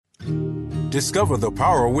Discover the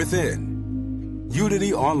power within.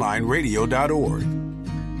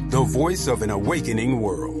 UnityOnlineRadio.org, the voice of an awakening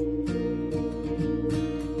world.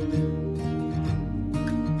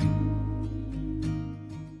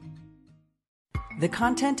 The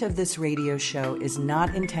content of this radio show is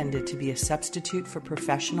not intended to be a substitute for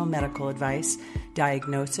professional medical advice,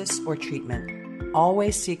 diagnosis, or treatment.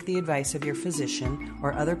 Always seek the advice of your physician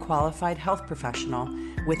or other qualified health professional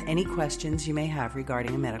with any questions you may have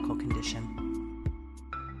regarding a medical condition.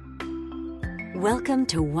 Welcome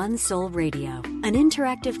to One Soul Radio, an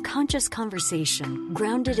interactive conscious conversation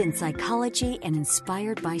grounded in psychology and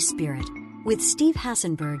inspired by spirit, with Steve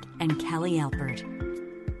Hassenberg and Callie Alpert.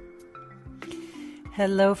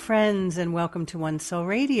 Hello, friends, and welcome to One Soul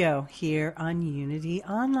Radio here on Unity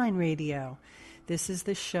Online Radio. This is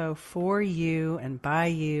the show for you and by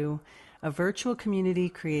you, a virtual community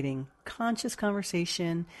creating conscious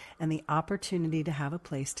conversation and the opportunity to have a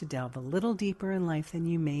place to delve a little deeper in life than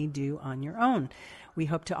you may do on your own. We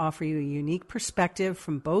hope to offer you a unique perspective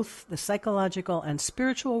from both the psychological and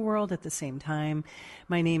spiritual world at the same time.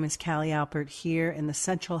 My name is Callie Alpert here in the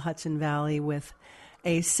central Hudson Valley with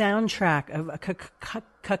a soundtrack of a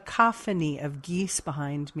cacophony of geese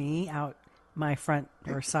behind me out my front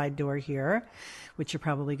or side door here, which you're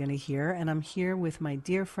probably going to hear. And I'm here with my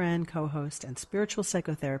dear friend, co-host, and spiritual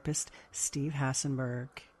psychotherapist, Steve Hassenberg.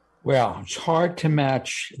 Well, it's hard to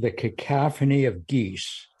match the cacophony of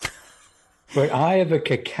geese, but I have a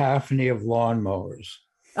cacophony of lawnmowers.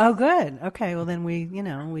 Oh, good. Okay. Well, then we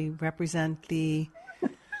represent the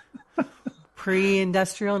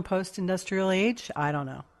pre-industrial and post-industrial age? I don't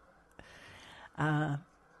know.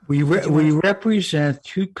 We represent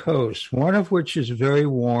two coasts, one of which is very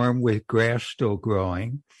warm with grass still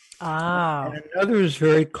growing. And another is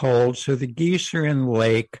very cold, so the geese are in the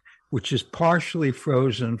lake, which is partially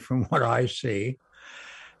frozen from what I see,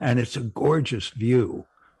 and it's a gorgeous view.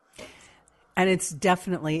 And it's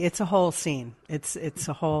a whole scene. It's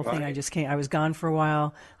a whole thing. I was gone for a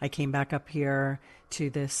while. I came back up here to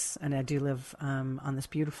this, and I do live on this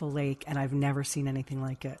beautiful lake, and I've never seen anything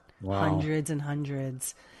like it. Wow. Hundreds and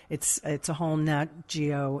hundreds. It's a whole Nat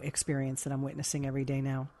Geo experience that I'm witnessing every day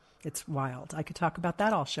now. It's wild. I could talk about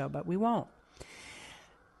that all show, but we won't.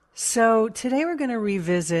 So today we're going to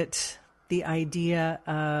revisit the idea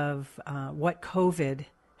of what COVID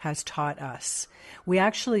has taught us. We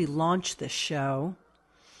actually launched this show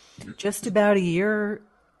just about a year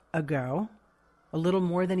ago, a little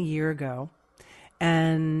more than a year ago.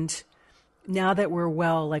 And now that we're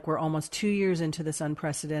we're almost 2 years into this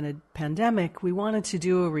unprecedented pandemic, we wanted to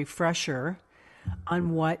do a refresher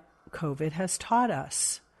on what COVID has taught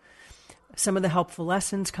us. Some of the helpful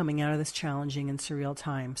lessons coming out of this challenging and surreal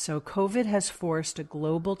time. So COVID has forced a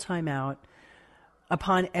global timeout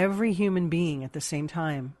upon every human being at the same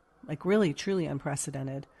time, like really, truly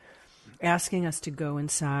unprecedented, asking us to go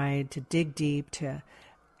inside, to dig deep, to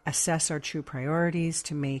assess our true priorities,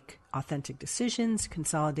 to make authentic decisions,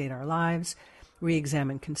 consolidate our lives,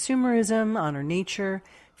 re-examine consumerism, honor nature,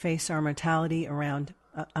 face our mortality around,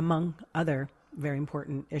 among other very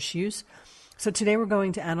important issues. So today we're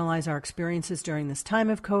going to analyze our experiences during this time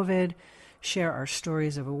of COVID, share our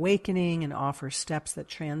stories of awakening, and offer steps that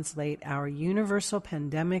translate our universal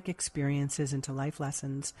pandemic experiences into life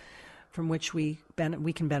lessons from which we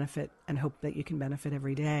can benefit and hope that you can benefit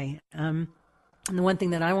every day. And the one thing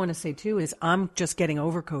that I want to say, too, is I'm just getting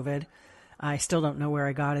over COVID. I still don't know where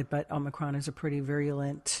I got it, but Omicron is a pretty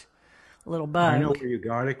virulent little bug. I know where you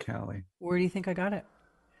got it, Callie. Where do you think I got it?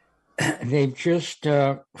 They've just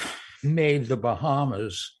made the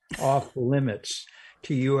Bahamas off limits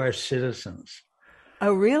to U.S. citizens.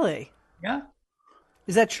 Oh, really? Yeah.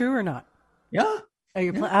 Is that true or not? Yeah.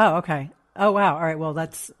 Oh, okay. Oh, wow. All right. Well,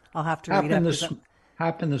 I'll have to read up.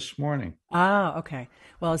 Happened this morning. Ah, okay.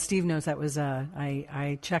 Well, as Steve knows, that was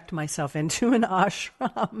I checked myself into an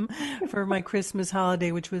ashram for my Christmas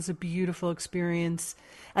holiday, which was a beautiful experience.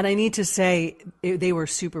 And I need to say, they were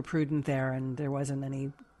super prudent there, and there wasn't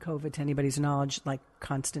any COVID to anybody's knowledge, like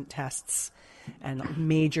constant tests and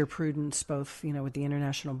major prudence, both with the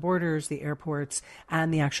international borders, the airports,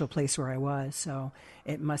 and the actual place where I was. So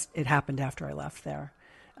it happened after I left there.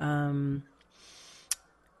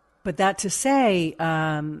 But that to say,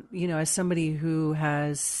 as somebody who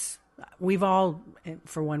we've all,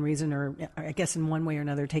 for one reason or I guess in one way or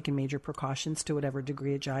another, taken major precautions to whatever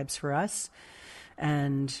degree it jibes for us,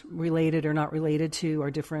 and related or not related to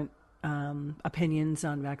our different opinions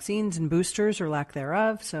on vaccines and boosters or lack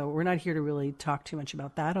thereof. So we're not here to really talk too much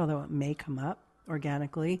about that, although it may come up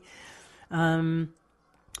organically.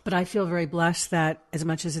 But I feel very blessed that as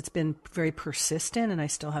much as it's been very persistent and I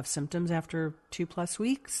still have symptoms after 2+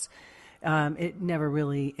 weeks, It never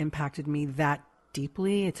really impacted me that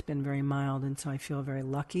deeply. It's been very mild, and so I feel very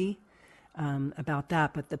lucky about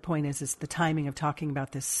that. But the point is the timing of talking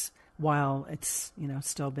about this while it's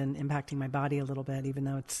still been impacting my body a little bit, even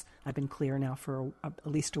though I've been clear now for at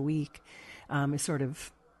least a week, is sort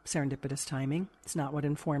of serendipitous timing. It's not what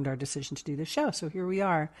informed our decision to do this show. So here we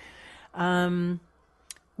are.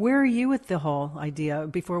 Where are you with the whole idea?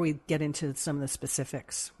 Before we get into some of the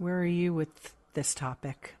specifics, where are you with this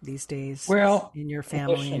topic these days? Well, in your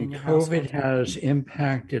family, listen, and in your COVID household? has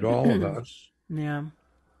impacted all of us. Yeah.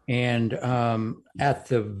 And at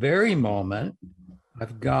the very moment,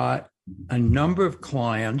 I've got a number of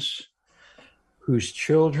clients whose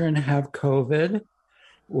children have COVID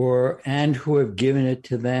and who have given it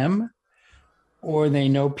to them, or they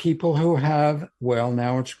know people who have,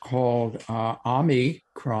 now it's called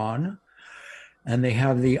Omicron, and they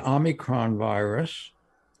have the Omicron virus.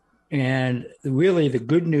 And really the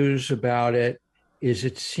good news about it is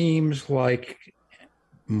it seems like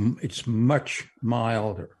it's much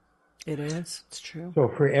milder. It is. It's true. So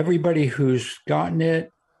for everybody who's gotten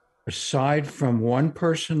it, aside from one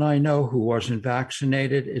person I know who wasn't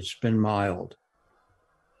vaccinated, it's been mild.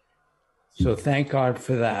 So thank God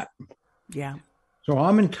for that. Yeah. So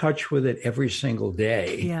I'm in touch with it every single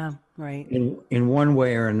day. Yeah, right. In one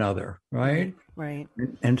way or another, right? Right.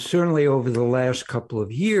 And certainly over the last couple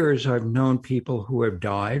of years, I've known people who have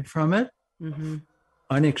died from it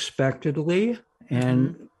unexpectedly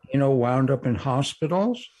and, wound up in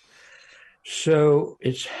hospitals. So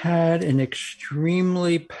it's had an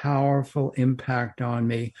extremely powerful impact on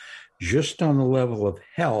me, just on the level of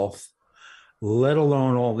health, let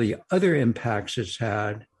alone all the other impacts it's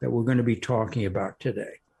had that we're going to be talking about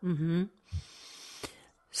today. Mm-hmm.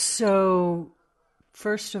 So,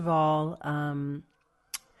 first of all,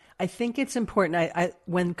 I think it's important. I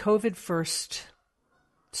when COVID first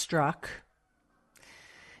struck,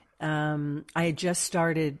 I had just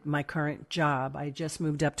started my current job. I just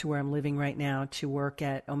moved up to where I'm living right now to work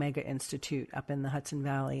at Omega Institute up in the Hudson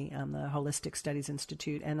Valley, the Holistic Studies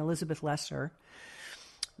Institute. And Elizabeth Lesser,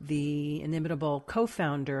 the inimitable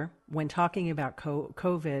co-founder, when talking about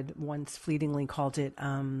COVID, once fleetingly called it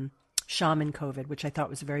shaman COVID, which I thought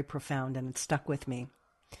was very profound, and it stuck with me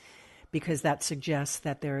because that suggests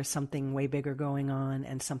that there is something way bigger going on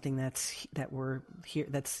and something that's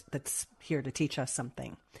here to teach us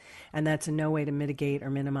something. And that's in no way to mitigate or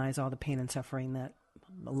minimize all the pain and suffering that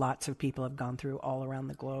lots of people have gone through all around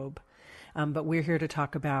the globe. But we're here to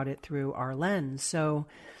talk about it through our lens. So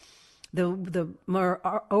the more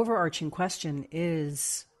overarching question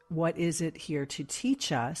is, what is it here to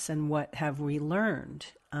teach us, and what have we learned?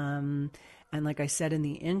 And like I said in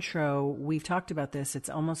the intro, we've talked about this. It's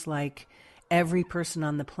almost like every person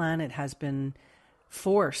on the planet has been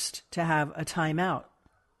forced to have a timeout,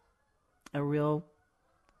 a real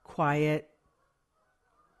quiet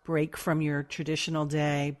break from your traditional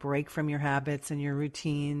day, break from your habits and your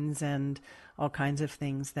routines and all kinds of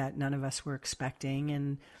things that none of us were expecting.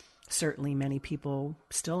 And certainly many people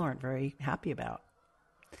still aren't very happy about.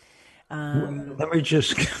 Let me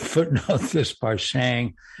just footnote this by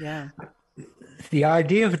saying, the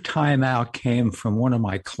idea of a timeout came from one of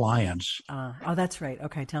my clients. Oh, that's right.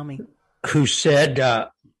 Okay, tell me. Who said,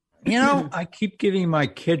 I keep giving my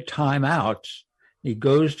kid timeouts. He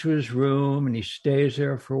goes to his room and he stays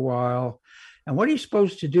there for a while. And what he's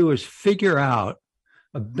supposed to do is figure out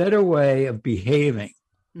a better way of behaving.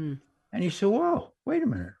 And he said, whoa, wait a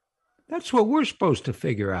minute. That's what we're supposed to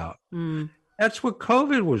figure out. That's what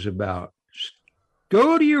COVID was about.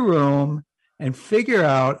 Go to your room and figure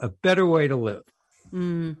out a better way to live.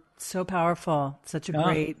 So powerful. It's such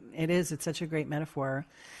a great metaphor.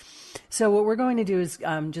 So what we're going to do is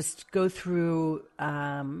just go through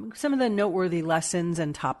some of the noteworthy lessons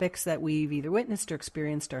and topics that we've either witnessed or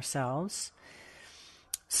experienced ourselves,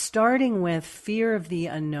 starting with fear of the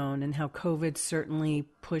unknown and how COVID certainly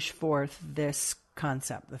pushed forth this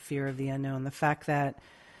concept, the fear of the unknown, the fact that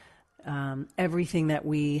everything that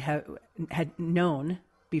we had known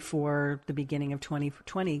before the beginning of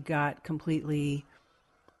 2020 got completely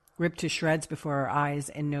ripped to shreds before our eyes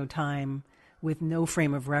in no time, with no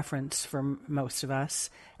frame of reference for most of us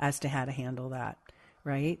as to how to handle that,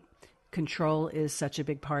 right? Control is such a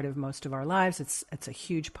big part of most of our lives. It's a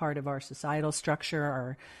huge part of our societal structure,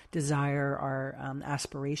 our desire, our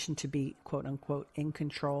aspiration to be, quote unquote, in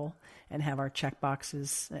control and have our check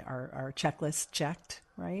boxes, our checklist checked,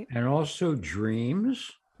 right? And also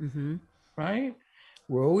dreams, right?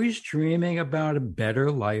 We're always dreaming about a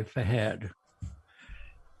better life ahead.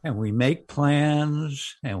 And we make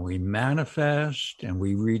plans and we manifest and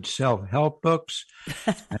we read self-help books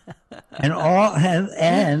and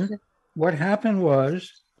what happened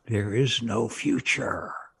was there is no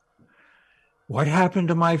future. What happened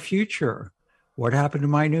to my future? What happened to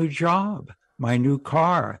my new job, my new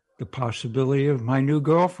car, the possibility of my new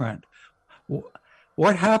girlfriend?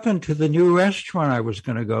 What happened to the new restaurant I was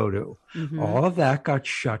going to go to? Mm-hmm. All of that got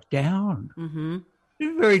shut down. Mm-hmm.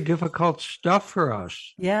 It's very difficult stuff for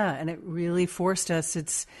us. Yeah, and it really forced us.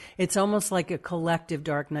 It's almost like a collective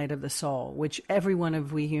dark night of the soul, which every one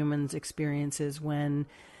of we humans experiences when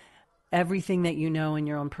everything that you know in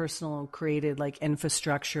your own personal created like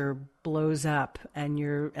infrastructure blows up,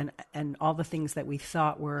 and and all the things that we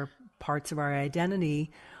thought were parts of our identity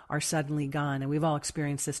are suddenly gone. And we've all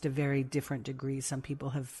experienced this to very different degrees. Some people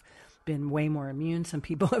have been way more immune. Some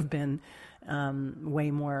people have been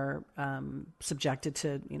way more subjected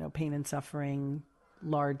to, pain and suffering,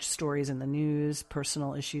 large stories in the news,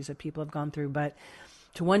 personal issues that people have gone through. But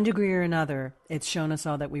to one degree or another, it's shown us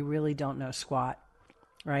all that we really don't know squat,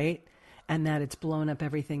 right? And that it's blown up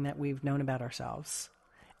everything that we've known about ourselves.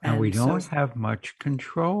 And we don't have much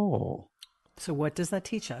control. So what does that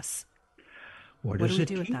teach us? What does it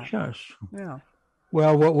teach us? Yeah.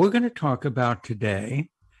 Well, what we're going to talk about today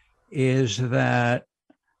is that,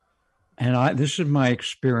 and this is my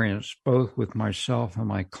experience both with myself and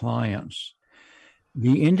my clients,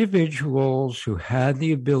 the individuals who had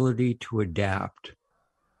the ability to adapt.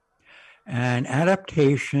 And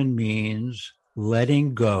adaptation means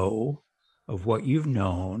letting go of what you've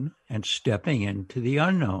known and stepping into the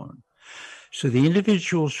unknown. So the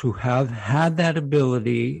individuals who have had that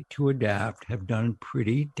ability to adapt have done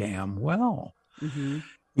pretty damn well. Mm-hmm.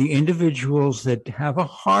 The individuals that have a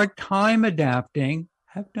hard time adapting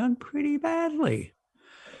have done pretty badly.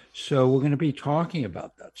 So we're going to be talking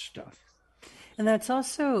about that stuff. And that's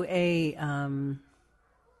also a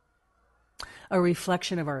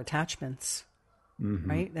reflection of our attachments, mm-hmm.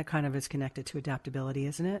 right? That kind of is connected to adaptability,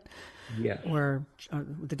 isn't it? Yes. Or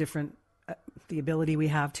the ability we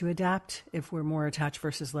have to adapt, if we're more attached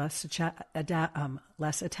versus less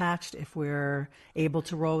attached, if we're able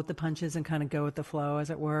to roll with the punches and kind of go with the flow, as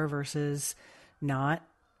it were, versus not,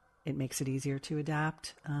 it makes it easier to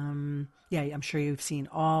adapt. Yeah, I'm sure you've seen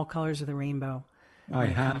all colors of the rainbow. I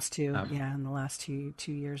have. In the last two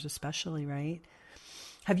years especially, right?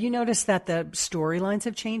 Have you noticed that the storylines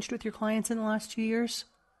have changed with your clients in the last 2 years?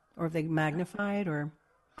 Or have they magnified? Or?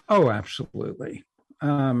 Oh, absolutely.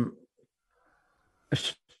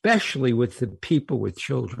 Especially with the people with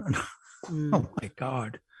children. Oh, my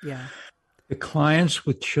God. Yeah. The clients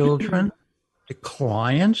with children, the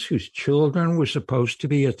clients whose children were supposed to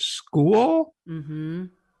be at school mm-hmm.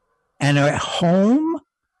 and are at home,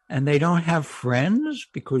 and they don't have friends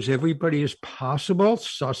because everybody is possible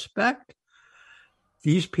suspect.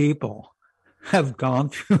 These people have gone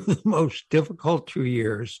through the most difficult 2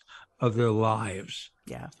 years of their lives.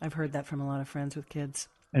 Yeah, I've heard that from a lot of friends with kids.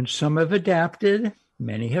 And some have adapted,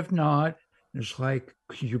 many have not. It's like,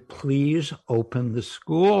 could you please open the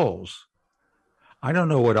schools? I don't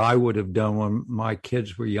know what I would have done when my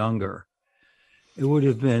kids were younger. It would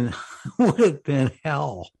have been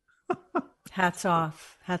hell. Hats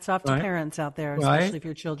off to parents out there, especially if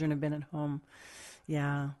your children have been at home.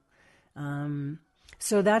 Yeah.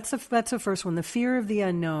 So that's the first one, the fear of the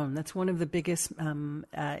unknown. That's one of the biggest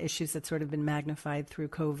issues that's sort of been magnified through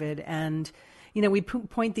COVID. And, we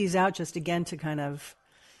point these out just again to kind of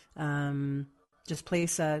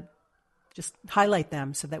just highlight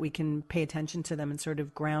them so that we can pay attention to them and sort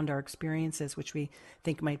of ground our experiences, which we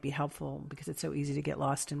think might be helpful because it's so easy to get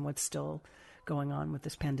lost in what's still going on with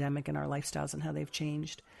this pandemic and our lifestyles and how they've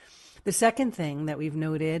changed. The second thing that we've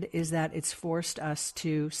noted is that it's forced us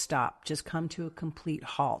to stop, just come to a complete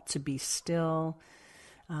halt, to be still,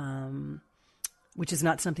 which is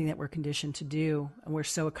not something that we're conditioned to do. And we're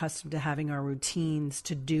so accustomed to having our routines,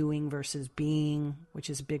 to doing versus being, which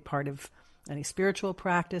is a big part of any spiritual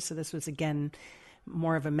practice. So this was, again,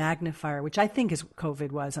 more of a magnifier, which I think is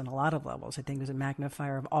COVID was on a lot of levels. I think it was a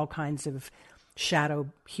magnifier of all kinds of shadow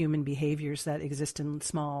human behaviors that exist in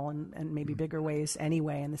small and maybe bigger ways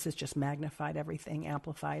anyway. And this has just magnified everything,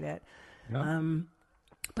 amplified it. Yeah.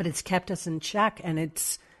 But it's kept us in check, and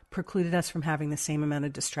it's precluded us from having the same amount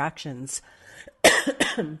of distractions.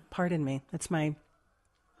 Pardon me. That's my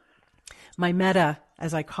meta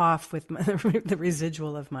as I cough with the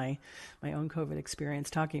residual of my own COVID experience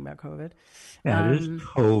talking about COVID. That is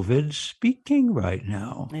COVID speaking right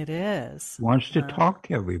now. It is. Wants to talk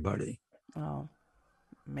to everybody. Oh,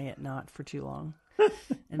 may it not for too long.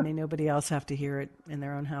 And may nobody else have to hear it in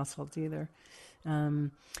their own households either.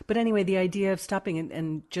 But anyway, the idea of stopping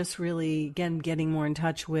and just really, again, getting more in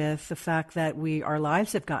touch with the fact that our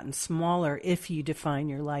lives have gotten smaller if you define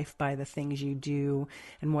your life by the things you do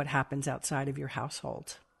and what happens outside of your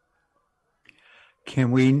household.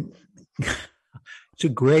 It's a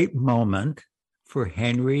great moment for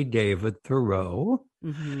Henry David Thoreau.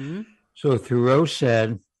 Mm-hmm. So Thoreau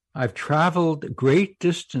said, I've traveled great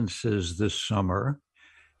distances this summer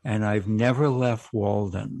and I've never left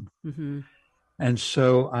Walden. Mm-hmm. And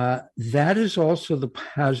so that is also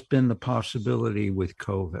has been the possibility with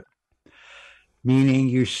COVID, meaning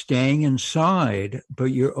you're staying inside, but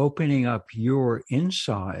you're opening up your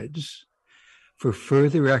insides for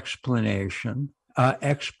further exploration,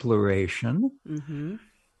 Mm-hmm.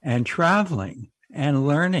 and traveling and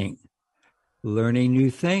learning new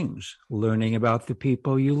things, learning about the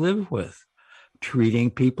people you live with,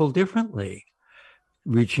 treating people differently,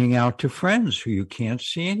 reaching out to friends who you can't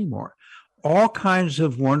see anymore. All kinds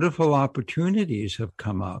of wonderful opportunities have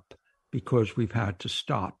come up because we've had to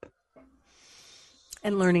stop.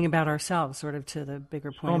 And learning about ourselves, sort of to the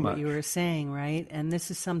bigger point of what you were saying, right? And this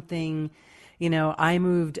is something, I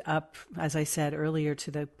moved up, as I said earlier, to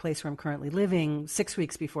the place where I'm currently living 6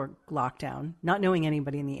 weeks before lockdown, not knowing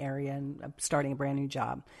anybody in the area and starting a brand new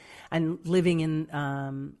job. And living in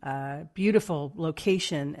a beautiful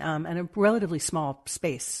location and a relatively small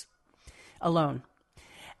space alone.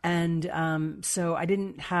 And so I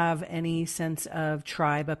didn't have any sense of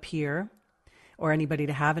tribe up here or anybody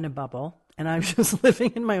to have in a bubble. And I was just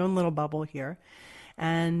living in my own little bubble here.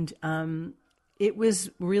 And it was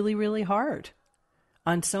really, really hard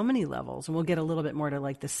on so many levels. And we'll get a little bit more to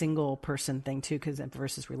like the single person thing too,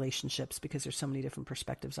 versus relationships, because there's so many different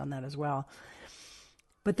perspectives on that as well.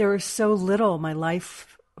 But there was so little. My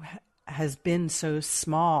life has been so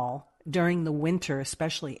small during the winter,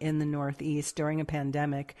 especially in the Northeast, during a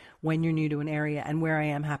pandemic, when you're new to an area, and where I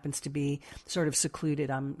am happens to be sort of secluded.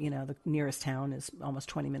 The nearest town is almost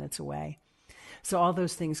 20 minutes away. So all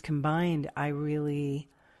those things combined, I really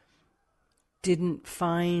didn't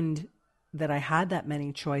find that I had that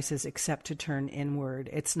many choices except to turn inward.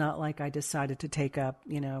 It's not like I decided to take up,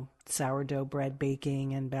 sourdough bread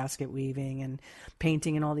baking and basket weaving and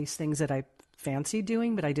painting and all these things that I fancied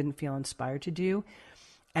doing, but I didn't feel inspired to do.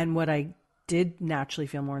 And what I did naturally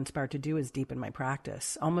feel more inspired to do is deepen my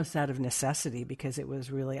practice, almost out of necessity, because it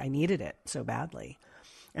was really, I needed it so badly.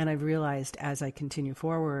 And I've realized as I continue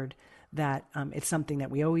forward that it's something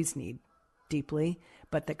that we always need deeply,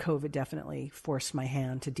 but that COVID definitely forced my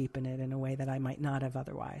hand to deepen it in a way that I might not have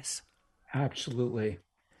otherwise. Absolutely.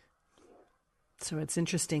 So it's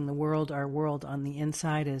interesting. Our world on the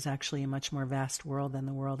inside is actually a much more vast world than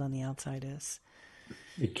the world on the outside is.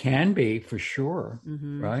 It can be, for sure,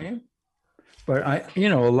 mm-hmm. right? But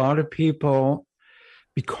a lot of people,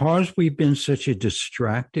 because we've been such a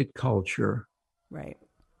distracted culture, right?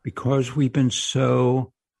 Because we've been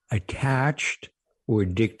so attached or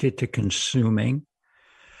addicted to consuming,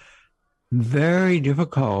 very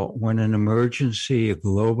difficult when an emergency, a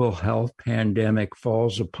global health pandemic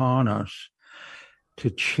falls upon us to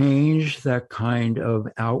change that kind of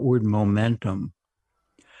outward momentum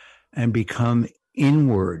and become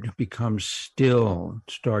inward, become still,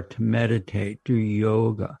 start to meditate, do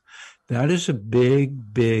yoga. That is a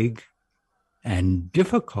big, big and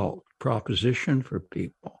difficult proposition for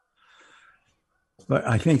people. But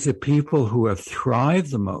I think the people who have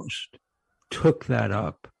thrived the most took that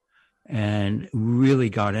up and really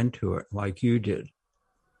got into it like you did.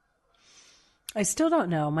 I still don't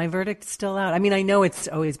know. My verdict's still out. I mean, I know it's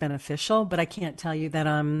always beneficial, but I can't tell you that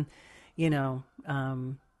I'm,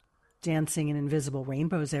 dancing in invisible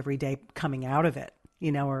rainbows every day coming out of it,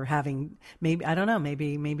 or having, maybe, I don't know,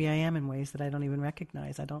 maybe I am in ways that I don't even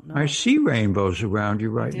recognize. I don't know. I see rainbows around you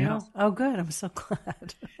right now. Oh, good. I'm so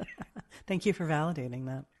glad. Thank you for validating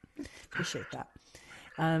that. Appreciate that.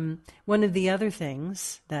 One of the other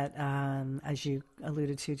things that, as you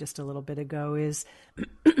alluded to just a little bit ago, is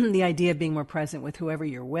the idea of being more present with whoever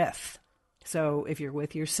you're with. So if you're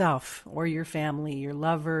with yourself or your family, your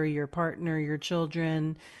lover, your partner, your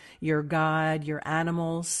children, your God, your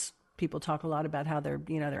animals. People talk a lot about how their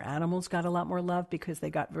animals got a lot more love because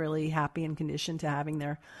they got really happy and conditioned to having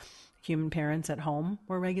their human parents at home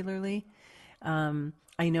more regularly.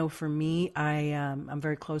 I know for me, I'm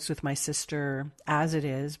very close with my sister as it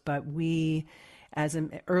is, but we,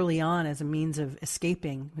 early on, as a means of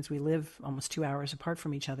escaping, because we live almost 2 hours apart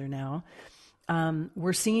from each other now,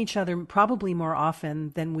 we're seeing each other probably more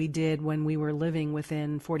often than we did when we were living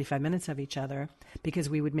within 45 minutes of each other, because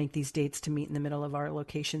we would make these dates to meet in the middle of our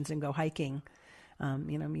locations and go hiking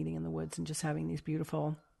meeting in the woods and just having these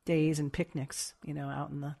beautiful days and picnics,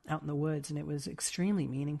 out in the woods. And it was extremely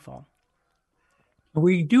meaningful.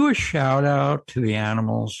 We do a shout out to the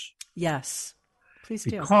animals. Yes, please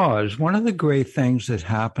do. Because one of the great things that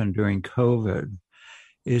happened during COVID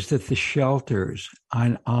is that the shelters,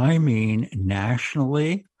 and I mean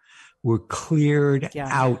nationally, were cleared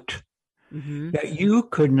out. Mm-hmm. That you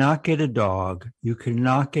could not get a dog, you could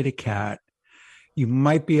not get a cat, you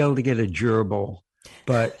might be able to get a gerbil,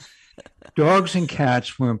 but dogs and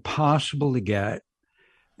cats were impossible to get.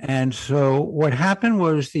 And so what happened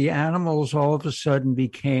was the animals all of a sudden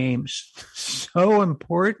became so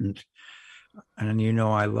important. And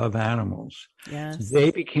I love animals. Yes.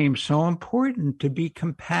 They became so important to be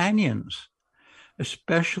companions,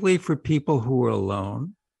 especially for people who were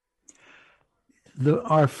alone.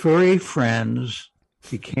 Our furry friends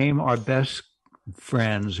became our best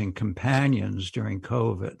friends and companions during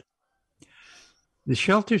COVID. The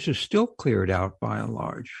shelters are still cleared out by and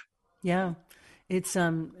large. Yeah, it's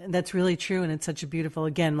that's really true, and it's such a beautiful,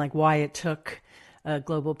 again, like why it took a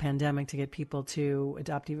global pandemic to get people to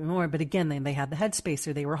adopt even more. But again, they had the headspace,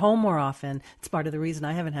 or they were home more often. It's part of the reason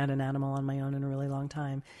I haven't had an animal on my own in a really long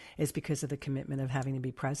time, is because of the commitment of having to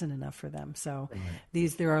be present enough for them. So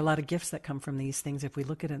there are a lot of gifts that come from these things if we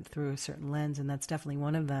look at it through a certain lens, and that's definitely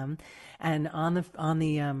one of them. And on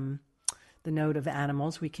the note of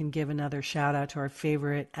animals, we can give another shout out to our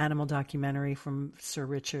favorite animal documentary from Sir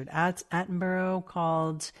Richard Attenborough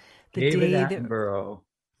called David Attenborough.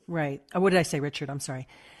 Right. What did I say, Richard? I'm sorry.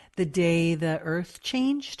 The Day the Earth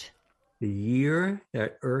Changed? The Year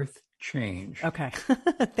That Earth Changed. Okay.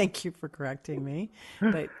 Thank you for correcting me.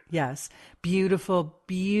 But yes, beautiful,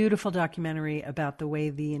 beautiful documentary about the way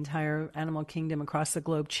the entire animal kingdom across the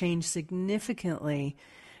globe changed significantly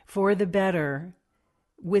for the better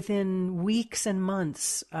within weeks and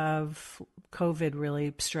months of COVID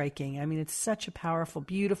really striking. I mean, it's such a powerful,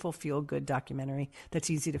 beautiful, feel-good documentary that's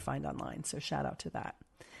easy to find online. So shout out to that.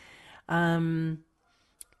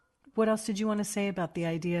 What else did you want to say about the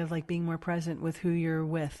idea of like being more present with who you're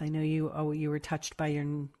with? I know you were touched by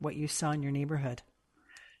what you saw in your neighborhood.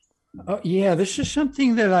 Yeah, this is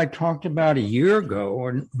something that I talked about a year ago,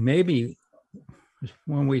 or maybe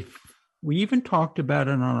when we even talked about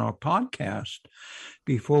it on our podcast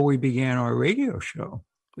before we began our radio show.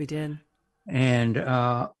 We did. And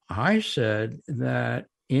I said that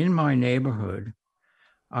in my neighborhood,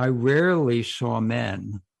 I rarely saw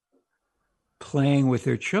men playing with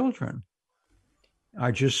their children.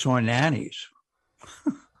 I just saw nannies.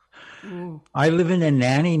 I live in a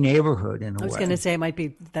nanny neighborhood in a way. I was going to say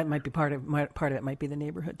that might be part of it might be the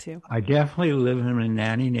neighborhood too. I definitely live in a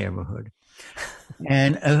nanny neighborhood.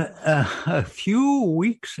 And a few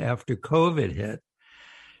weeks after COVID hit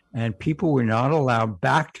and people were not allowed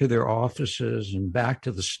back to their offices and back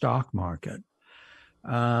to the stock market,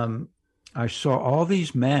 I saw all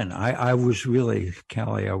these men. I was really,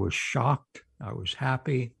 Kelly, I was shocked. I was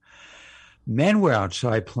happy. Men were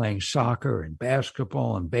outside playing soccer and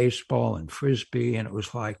basketball and baseball and frisbee. And it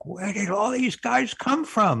was like, where did all these guys come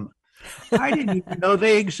from? I didn't even know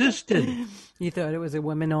they existed. You thought it was a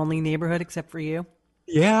women-only neighborhood except for you?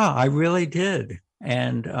 Yeah, I really did.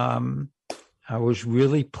 And I was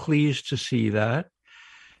really pleased to see that.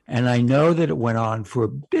 And I know that it went on for a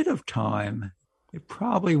bit of time. It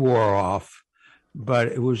probably wore off, but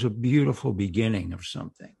it was a beautiful beginning of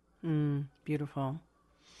something. Beautiful.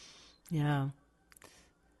 Yeah.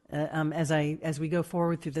 As we go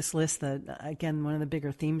forward through this list, again, one of the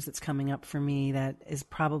bigger themes that's coming up for me that is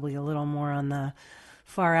probably a little more on the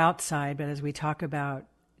far outside, but as we talk about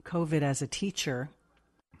COVID as a teacher,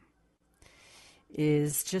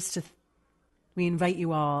 is just we invite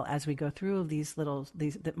you all as we go through these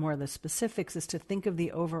more of the specifics, is to think of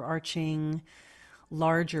the overarching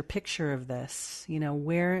larger picture of this.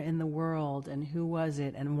 Where in the world and who was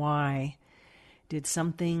it and why did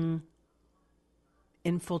something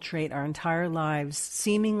infiltrate our entire lives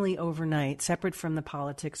seemingly overnight, separate from the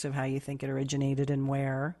politics of how you think it originated and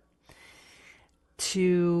where,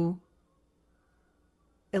 to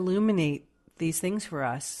illuminate these things for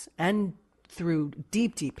us and through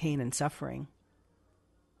deep, deep pain and suffering.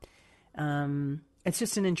 It's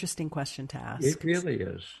just an interesting question to ask. It really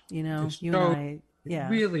is. And I, yeah.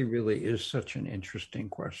 It really, really is such an interesting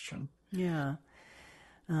question. Yeah.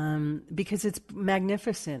 Because it's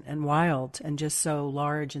magnificent and wild and just so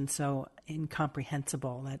large and so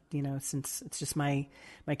incomprehensible that, since it's just my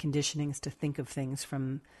conditioning is to think of things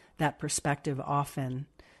from that perspective often,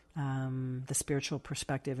 the spiritual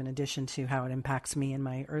perspective, in addition to how it impacts me in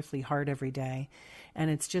my earthly heart every day. And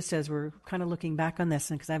it's just as we're kind of looking back on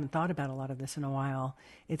this, and because I haven't thought about a lot of this in a while,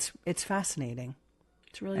 it's fascinating.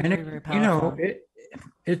 It's really And very, very powerful.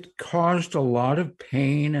 It caused a lot of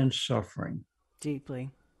pain and suffering.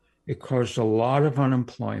 Deeply. It caused a lot of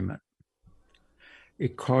unemployment.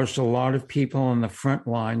 It caused a lot of people on the front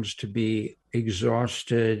lines to be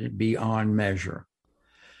exhausted beyond measure.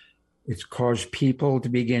 It's caused people to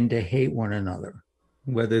begin to hate one another,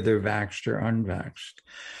 whether they're vaxxed or unvaxxed.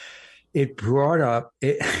 It brought up,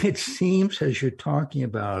 it seems, as you're talking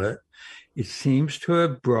about it, it seems to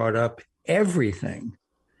have brought up everything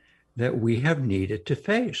that we have needed to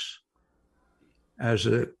face as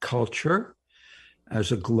a culture,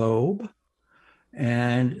 as a globe,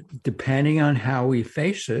 and depending on how we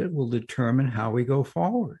face it will determine how we go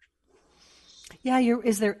forward. Yeah,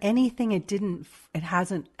 is there anything it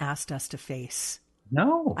hasn't asked us to face?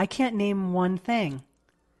 No. I can't name one thing.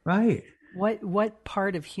 Right. What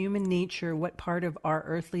part of human nature, what part of our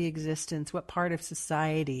earthly existence, what part of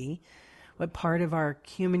society, what part of our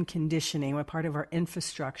human conditioning, what part of our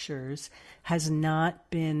infrastructures has not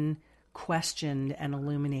been questioned and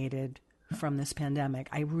illuminated from this pandemic?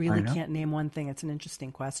 I really can't name one thing. It's an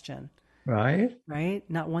interesting question. Right? Right?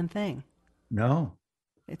 Not one thing. No.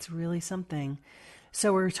 It's really something.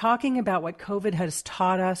 So we're talking about what COVID has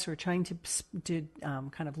taught us. We're trying to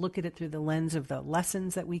kind of look at it through the lens of the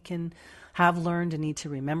lessons that we can have learned and need to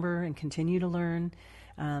remember and continue to learn.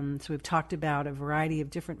 So we've talked about a variety of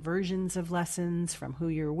different versions of lessons, from who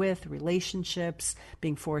you're with, relationships,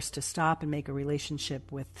 being forced to stop and make a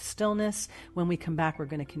relationship with stillness. When we come back, we're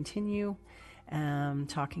going to continue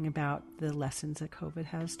talking about the lessons that COVID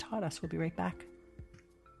has taught us. We'll be right back.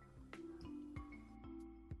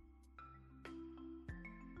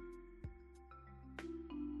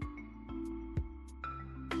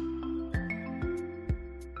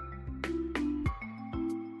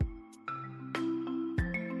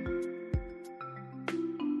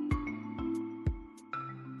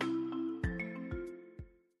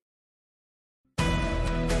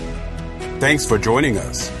 Thanks for joining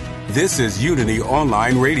us. This is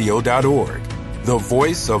UnityOnlineRadio.org, the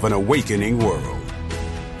voice of an awakening world.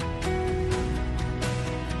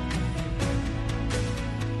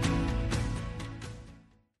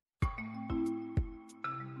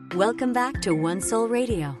 Welcome back to One Soul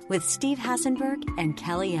Radio with Steve Hassenberg and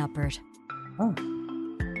Kelly Appert. Oh.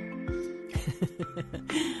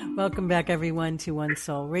 Welcome back, everyone, to One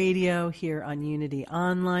Soul Radio here on Unity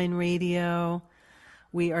Online Radio.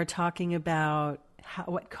 We are talking about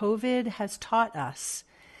what COVID has taught us,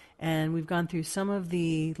 and we've gone through some of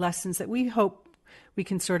the lessons that we hope we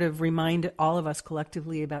can sort of remind all of us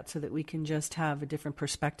collectively about, so that we can just have a different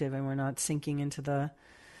perspective and we're not sinking into the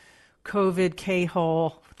COVID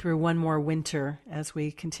K-hole through one more winter as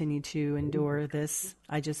we continue to endure this.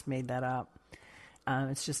 I just made that up.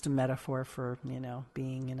 It's just a metaphor for,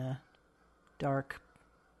 being in a dark,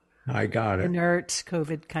 I got it, inert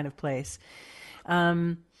COVID kind of place.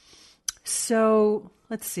 So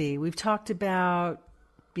let's see. We've talked about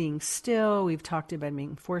being still. We've talked about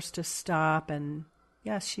being forced to stop. And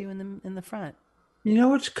yes, you in the front. You know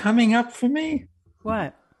what's coming up for me?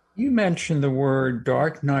 What? You mentioned the word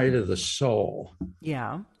dark night of the soul.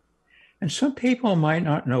 Yeah. And some people might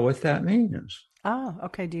not know what that means. Oh,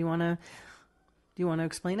 okay. Do you want to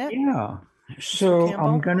explain it? Yeah. So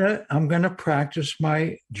I'm gonna practice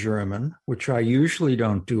my German, which I usually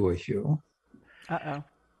don't do with you. Uh-oh.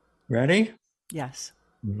 Ready? Yes.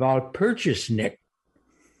 Walpurgisnacht.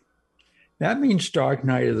 That means dark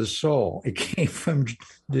night of the soul. It came from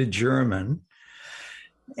the German.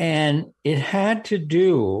 And it had to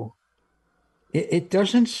do, it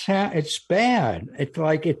doesn't sound, it's bad. It's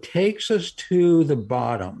like it takes us to the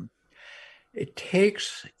bottom. It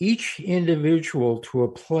takes each individual to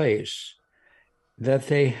a place that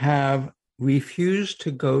they have refused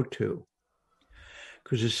to go to.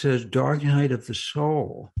 Because it says dark night of the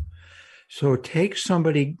soul. So it takes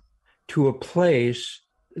somebody to a place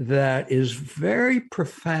that is very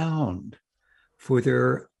profound for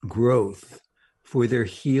their growth, for their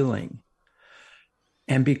healing.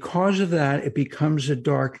 And because of that, it becomes a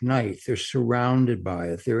dark night. They're surrounded by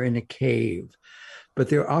it. They're in a cave. But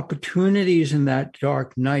there are opportunities in that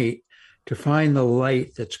dark night to find the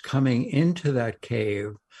light that's coming into that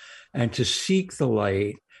cave, and to seek the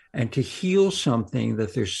light and to heal something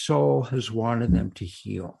that their soul has wanted them to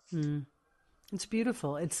heal. Mm. It's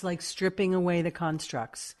beautiful. It's like stripping away the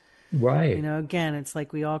constructs. Right. Again, it's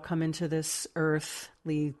like we all come into this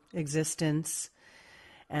earthly existence,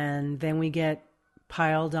 and then we get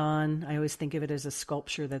piled on. I always think of it as a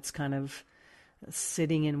sculpture that's kind of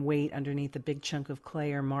sitting in weight underneath a big chunk of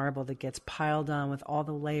clay or marble that gets piled on with all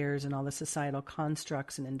the layers and all the societal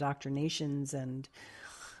constructs and indoctrinations and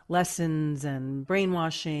lessons and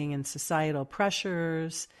brainwashing and societal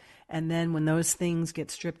pressures. And then when those things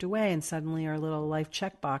get stripped away and suddenly our little life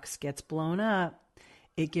checkbox gets blown up,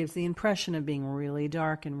 it gives the impression of being really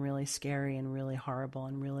dark and really scary and really horrible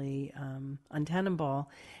and really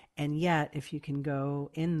untenable. And yet, if you can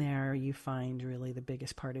go in there, you find really the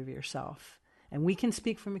biggest part of yourself. And we can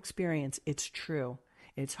speak from experience. It's true.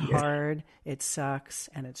 It's hard, it sucks,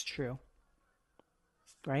 and it's true.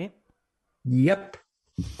 Right? Yep.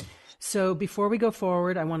 So before we go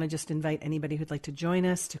forward, I want to just invite anybody who'd like to join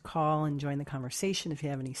us to call and join the conversation if you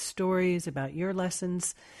have any stories about your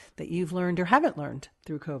lessons that you've learned or haven't learned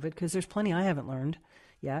through COVID, because there's plenty I haven't learned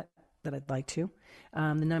yet that I'd like to.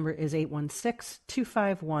 The number is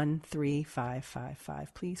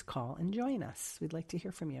 816-251-3555. Please call and join us. We'd like to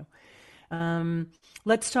hear from you.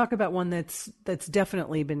 Let's talk about one that's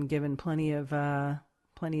definitely been given plenty of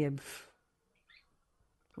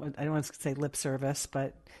I don't want to say lip service,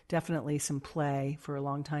 but definitely some play for a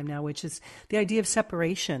long time now, which is the idea of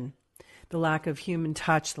separation, the lack of human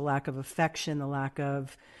touch, the lack of affection, the lack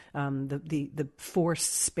of the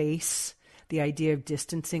forced space, the idea of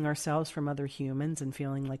distancing ourselves from other humans and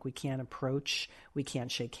feeling like we can't approach, we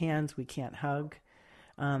can't shake hands, we can't hug.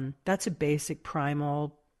 That's a basic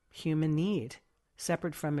primal human need,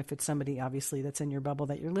 separate from if it's somebody, obviously, that's in your bubble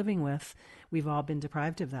that you're living with. We've all been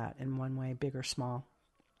deprived of that in one way, big or small.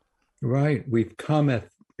 Right. We've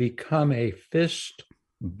become a fist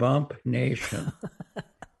bump nation.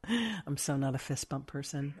 I'm so not a fist bump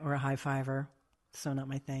person or a high fiver. So not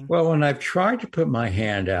my thing. Well, when I've tried to put my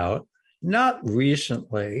hand out, not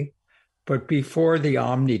recently, but before the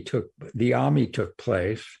Omni took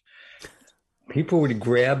place, people would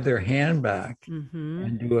grab their hand back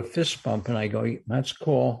and do a fist bump. And I go, that's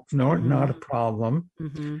cool. No, not a problem.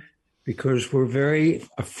 Because we're very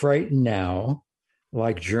frightened now,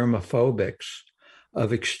 like germophobics,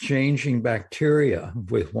 of exchanging bacteria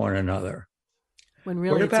with one another. When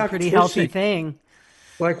really it's a pretty healthy thing.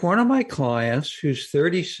 Like one of my clients who's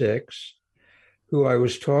 36, who I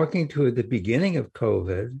was talking to at the beginning of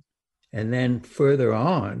COVID, and then further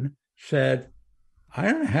on said, I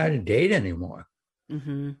don't know how to date anymore.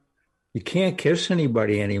 You can't kiss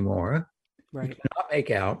anybody anymore. Right. You cannot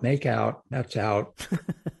make out, that's out.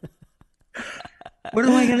 What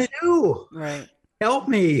am I going to do? Right. Help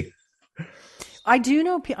me. I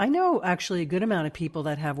know actually a good amount of people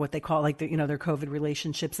that have what they call like their COVID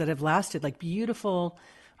relationships that have lasted, like beautiful,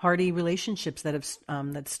 hearty relationships that have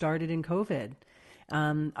that started in COVID.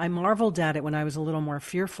 I marveled at it when I was a little more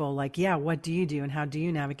fearful, like, yeah, what do you do and how do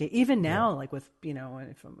you navigate? Even now, like with,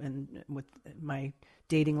 with my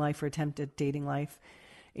dating life or attempted dating life,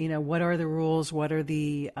 what are the rules? What are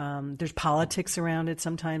the, there's politics around it.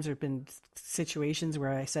 Sometimes there've been situations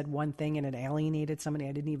where I said one thing and it alienated somebody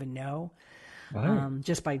I didn't even know,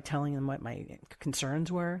 just by telling them what my concerns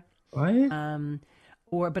were. Right.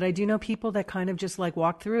 But I do know people that kind of just like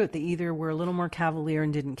walked through it. They either were a little more cavalier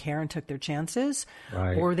and didn't care and took their chances,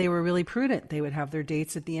 or they were really prudent. They would have their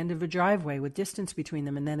dates at the end of a driveway with distance between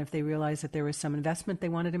them. And then if they realized that there was some investment they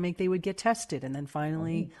wanted to make, they would get tested. And then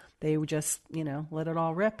finally they would just, let it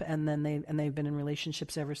all rip. And then they've been in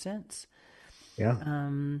relationships ever since. Yeah.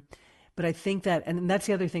 But I think that, and that's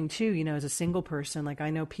the other thing too, as a single person, like I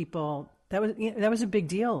know people that was a big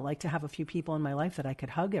deal, like to have a few people in my life that I could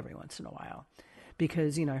hug every once in a while.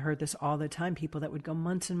 Because, I heard this all the time, people that would go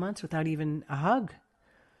months and months without even a hug.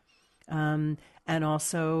 And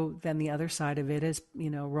also then the other side of it is,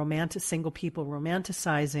 single people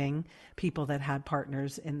romanticizing people that had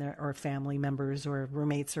partners in their, or family members or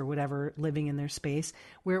roommates or whatever living in their space,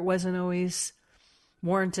 where it wasn't always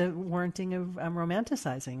warranting of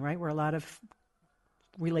romanticizing, right? Where a lot of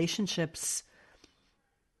relationships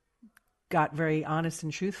got very honest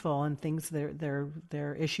and truthful, and things,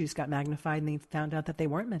 their issues got magnified, and they found out that they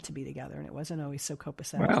weren't meant to be together, and it wasn't always so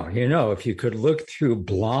copacetic. Well, if you could look through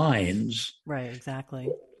blinds, right, exactly,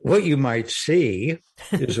 what you might see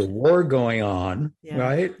is a war going on,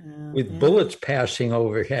 right, with bullets passing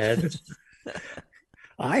overhead.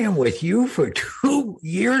 I am with you for 2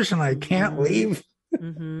 years, and I can't leave.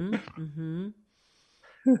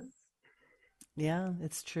 Yeah,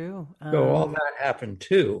 it's true. So all that happened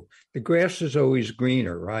too. The grass is always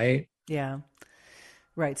greener, right? Yeah.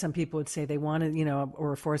 Right. Some people would say they wanted, or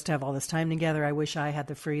were forced to have all this time together. I wish I had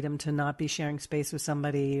the freedom to not be sharing space with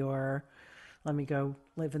somebody, or let me go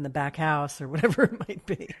live in the back house, or whatever it might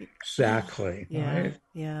be. Exactly. Yeah. Right?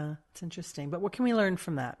 Yeah. It's interesting. But what can we learn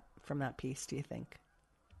from that piece, do you think?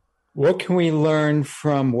 What can we learn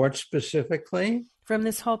from what specifically? From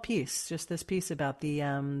this whole piece, just this piece about the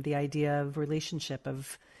idea of relationship,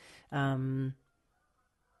 of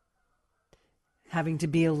having to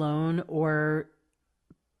be alone, or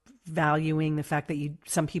valuing the fact that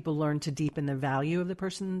some people learn to deepen the value of the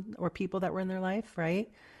person or people that were in their life,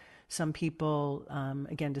 right? Some people,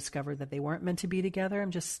 again, discovered that they weren't meant to be together.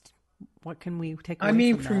 What can we take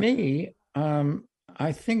away from that? For me,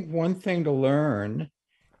 I think one thing to learn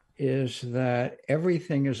is that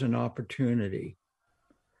everything is an opportunity.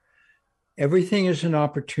 Everything is an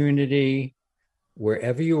opportunity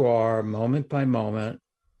wherever you are, moment by moment,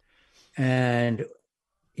 and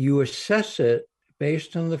you assess it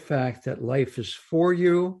based on the fact that life is for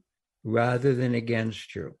you rather than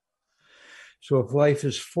against you. So if life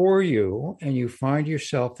is for you and you find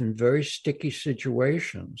yourself in very sticky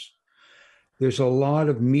situations, there's a lot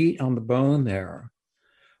of meat on the bone there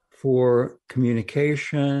for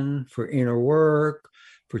communication, for inner work,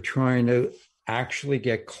 for trying to actually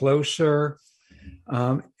get closer.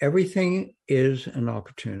 Everything is an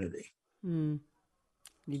opportunity. You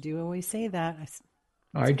do always say that.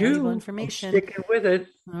 I do. Information. I'm sticking with it.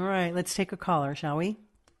 All right, let's take a caller, shall we?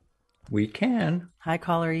 We can. Hi,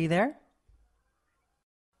 caller. Are you there?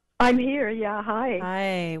 I'm here. Yeah. Hi.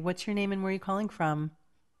 Hi. What's your name and where are you calling from?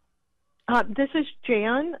 This is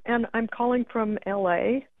Jan, and I'm calling from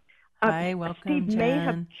L.A. Hi, welcome, Steve Jan. may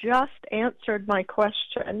have just answered my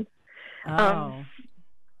question. Oh.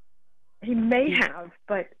 He may have,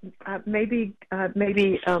 but maybe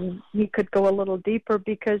he could go a little deeper,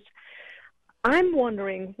 because I'm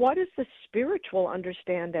wondering, what is the spiritual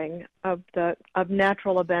understanding of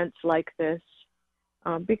natural events like this?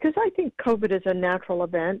 Because I think COVID is a natural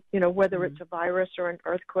event, whether it's a virus or an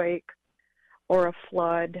earthquake or a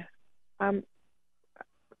flood.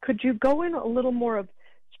 Could you go in a little more of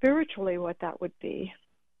spiritually what that would be?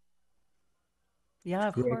 Yeah,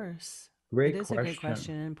 of course. Great question. It is a great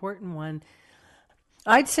question, an important one.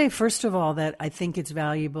 I'd say, first of all, that I think it's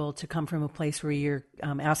valuable to come from a place where you're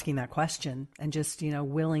asking that question and just,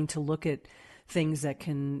 willing to look at things that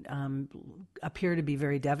can appear to be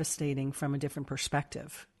very devastating from a different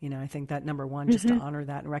perspective. I think that number one, just to honor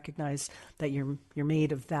that and recognize that you're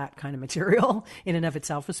made of that kind of material in and of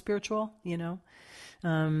itself is spiritual,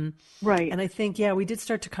 Right. And I think, we did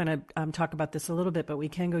start to kind of talk about this a little bit, but we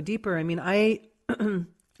can go deeper. I mean, I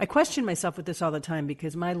question myself with this all the time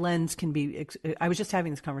because my lens can be, I was just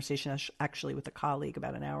having this conversation actually with a colleague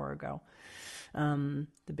about an hour ago.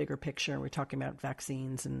 The bigger picture, we're talking about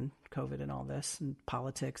vaccines and COVID and all this and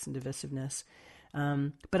politics and divisiveness.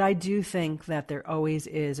 But I do think that there always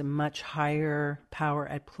is a much higher power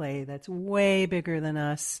at play that's way bigger than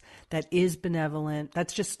us, that is benevolent,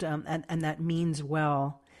 that's just, and that means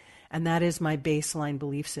well. And that is my baseline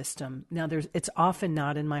belief system. Now, it's often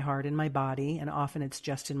not in my heart, in my body, and often it's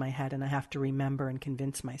just in my head, and I have to remember and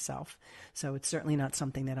convince myself. So it's certainly not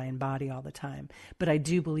something that I embody all the time. But I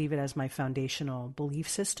do believe it as my foundational belief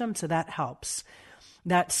system, so that helps.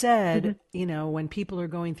 That said, when people are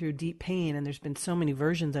going through deep pain, and there's been so many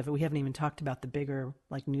versions of it, we haven't even talked about the bigger,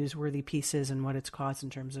 newsworthy pieces and what it's caused in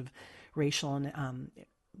terms of racial and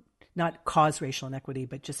not cause racial inequity,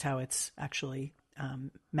 but just how it's actually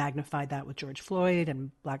magnified that with George Floyd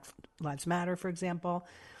and Black Lives Matter, for example,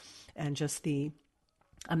 and just the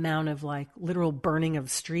amount of literal burning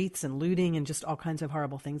of streets and looting and just all kinds of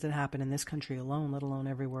horrible things that happen in this country alone, let alone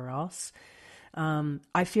everywhere else.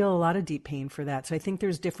 I feel a lot of deep pain for that. So I think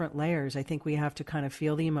there's different layers. I think we have to kind of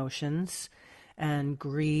feel the emotions and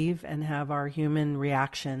grieve and have our human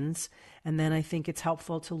reactions. And then I think it's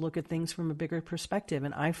helpful to look at things from a bigger perspective.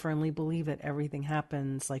 And I firmly believe that everything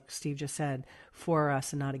happens, like Steve just said, for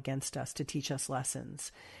us and not against us, to teach us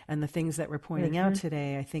lessons. And the things that we're pointing out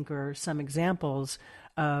today, I think, are some examples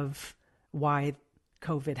of why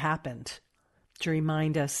COVID happened, to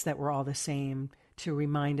remind us that we're all the same, to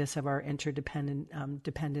remind us of our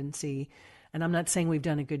dependency. And I'm not saying we've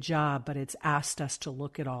done a good job, but it's asked us to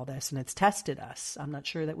look at all this and it's tested us. I'm not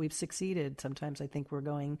sure that we've succeeded. Sometimes I think we're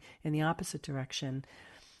going in the opposite direction,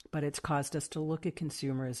 but it's caused us to look at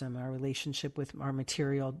consumerism, our relationship with our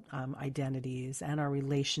material identities and our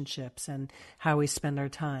relationships and how we spend our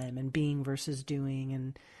time and being versus doing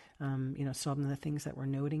and, some of the things that we're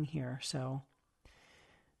noting here. So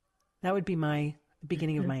that would be the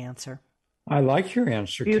beginning of my answer. I like your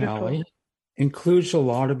answer, Beautiful. Callie. Includes a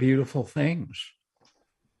lot of beautiful things.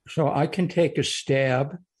 So I can take a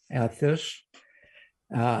stab at this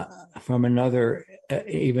from another,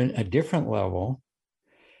 even a different level.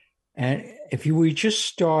 And if we just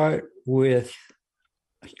start with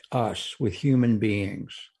us, with human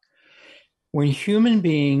beings, when human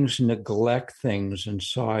beings neglect things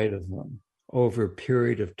inside of them over a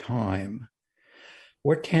period of time,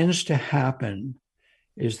 what tends to happen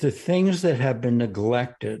is the things that have been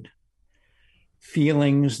neglected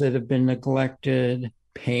feelings that have been neglected,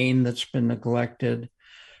 pain that's been neglected.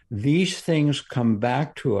 These things come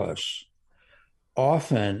back to us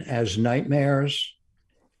often as nightmares.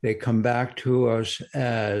 They come back to us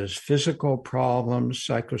as physical problems,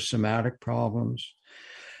 psychosomatic problems.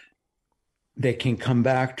 They can come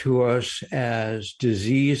back to us as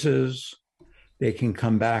diseases. They can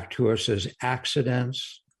come back to us as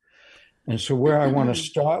accidents. And so where I want to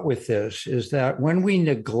start with this is that when we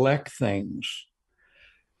neglect things,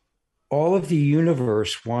 all of the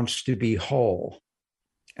universe wants to be whole.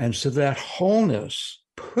 And so that wholeness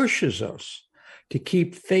pushes us to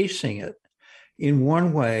keep facing it in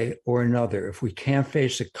one way or another. If we can't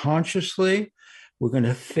face it consciously, we're going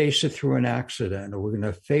to face it through an accident, or we're going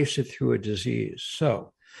to face it through a disease.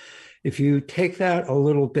 So if you take that a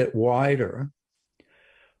little bit wider,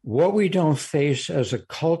 what we don't face as a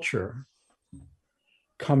culture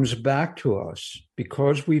comes back to us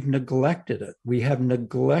because we've neglected it. We have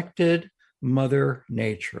neglected Mother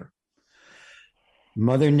Nature.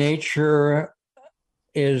 Mother Nature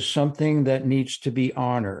is something that needs to be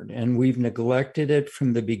honored, and we've neglected it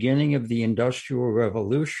from the beginning of the Industrial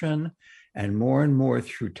Revolution, and more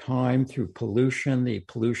through time, through pollution, the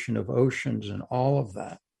pollution of oceans and all of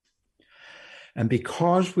that. And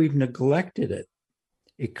because we've neglected it,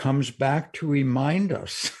 it comes back to remind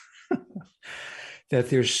us that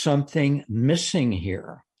there's something missing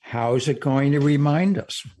here. How is it going to remind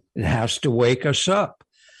us? It has to wake us up.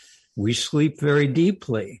 We sleep very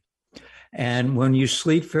deeply. And when you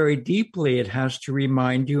sleep very deeply, it has to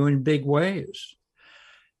remind you in big ways.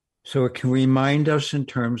 So it can remind us in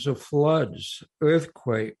terms of floods,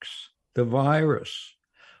 earthquakes, the virus.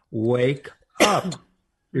 Wake up.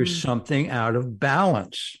 There's something out of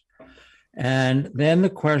balance. And then the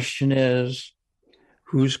question is,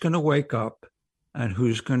 who's going to wake up and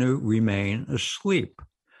who's going to remain asleep?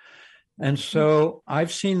 And so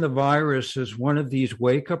I've seen the virus as one of these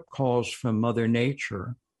wake-up calls from Mother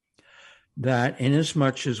Nature, that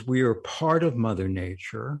inasmuch as we are part of Mother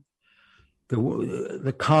Nature,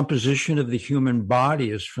 the composition of the human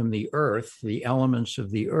body is from the earth, the elements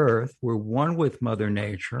of the earth. We're one with Mother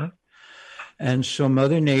Nature. And so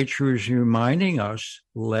Mother Nature is reminding us,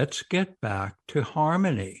 let's get back to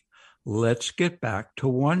harmony. Let's get back to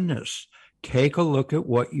oneness. Take a look at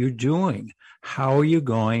what you're doing. How are you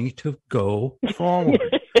going to go forward?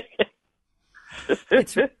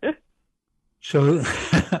 So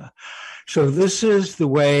this is the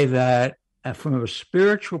way that, from a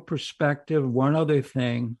spiritual perspective, one other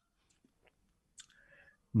thing,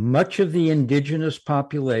 much of the indigenous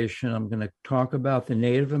population, I'm going to talk about the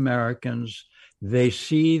Native Americans, they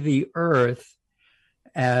see the earth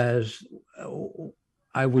as,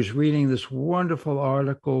 I was reading this wonderful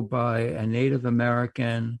article by a Native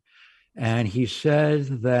American, and he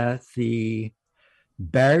said that the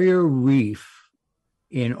barrier reef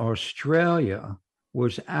in Australia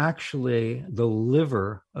was actually the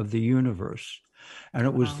liver of the universe. And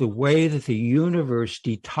it was the way that the universe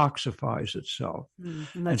detoxifies itself.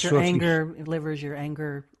 And that's your anger, liver is your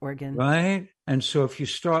anger organ. Right? And so if you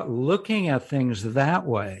start looking at things that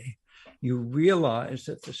way, you realize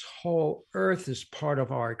that this whole earth is part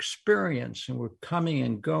of our experience, and we're coming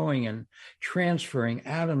and going and transferring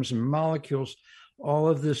atoms and molecules. All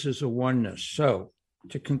of this is a oneness. So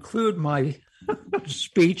to conclude my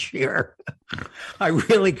speech here, I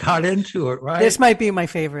really got into it, right? This might be my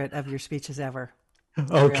favorite of your speeches ever.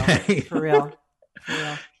 Okay. For real.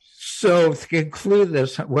 So to conclude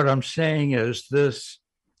this, what I'm saying is this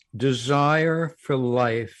desire for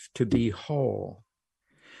life to be whole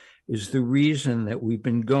is the reason that we've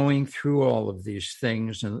been going through all of these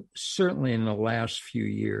things, and certainly in the last few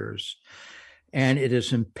years. And it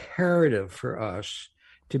is imperative for us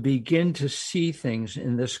to begin to see things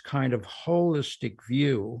in this kind of holistic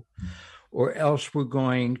view, or else we're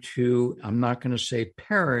going to, I'm not going to say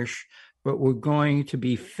perish, but we're going to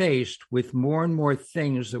be faced with more and more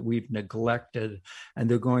things that we've neglected, and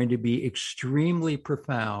they're going to be extremely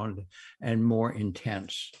profound and more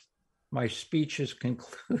intense. My speech is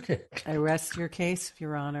concluded. I rest your case,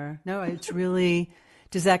 Your Honor. No, it's really,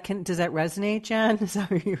 does that resonate, Jen? Is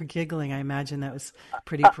that where you're giggling? I imagine that was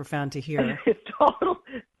pretty profound to hear.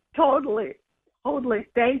 Totally.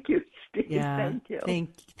 Thank you, Steve. Yeah, thank you.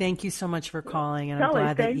 Thank you so much for calling, and I'm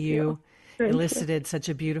glad that you elicited such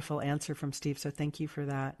a beautiful answer from Steve, so thank you for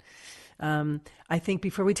that. I think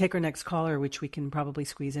before we take our next caller, which we can probably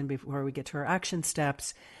squeeze in before we get to our action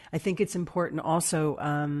steps, I think it's important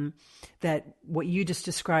also that what you just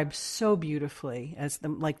described so beautifully as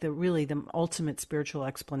the ultimate spiritual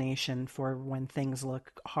explanation for when things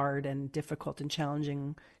look hard and difficult and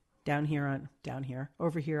challenging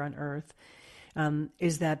over here on Earth,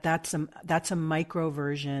 is that's a micro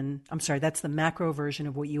version. I'm sorry, that's the macro version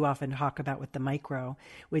of what you often talk about with the micro,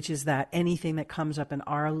 which is that anything that comes up in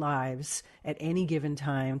our lives at any given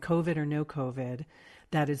time, COVID or no COVID,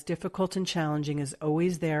 that is difficult and challenging, is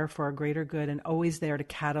always there for our greater good and always there to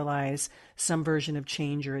catalyze some version of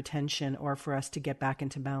change or attention, or for us to get back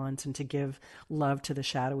into balance and to give love to the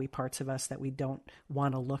shadowy parts of us that we don't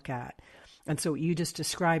want to look at. And so what you just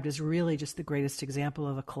described is really just the greatest example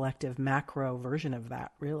of a collective macro version of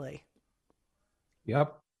that, really.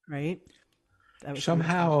 Yep. Right?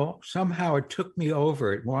 Somehow it took me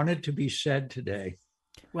over. It wanted to be said today.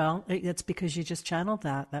 Well, it's because you just channeled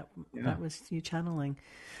that. That was you channeling.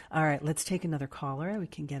 All right, let's take another caller. We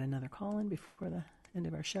can get another call in before the end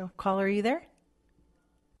of our show. Caller, are you there?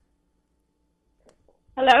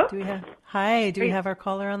 Hello? Do we have our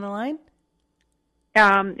caller on the line?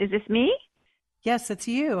 Is this me? Yes, it's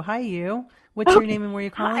you. Hi, you. What's your name and where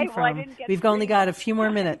you're calling from? We've only got a few more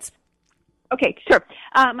minutes. Okay, sure.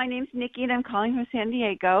 My name's Nikki, and I'm calling from San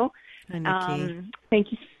Diego. Hi, Nikki.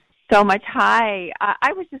 Thank you so much. Hi.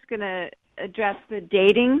 I was just going to address the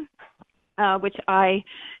dating, which I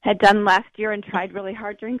had done last year and tried really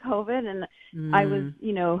hard during COVID. And I was,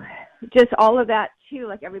 just all of that too.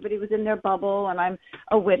 Like everybody was in their bubble, and I'm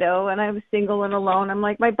a widow, and I was single and alone. I'm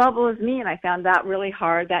like, my bubble is me. And I found that really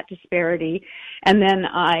hard, that disparity. And then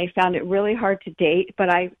I found it really hard to date, but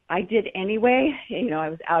I did anyway. I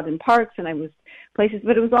was out in parks and I was places,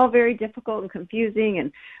 but it was all very difficult and confusing.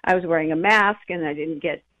 And I was wearing a mask and I didn't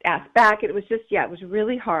get asked back. It was just, it was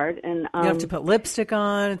really hard. And you have to put lipstick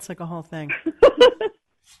on. It's like a whole thing.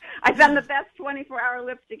 I found the best 24-hour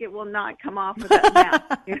lipstick. It will not come off with that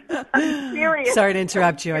mask. I'm serious. Sorry to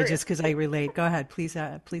interrupt you. Because I relate. Go ahead. Please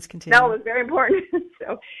continue. No, it was very important.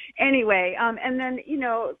 So anyway, and then,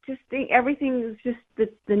 just think everything was just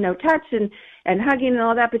the no touch and hugging and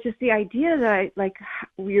all that. But just the idea that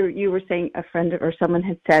you were saying, a friend or someone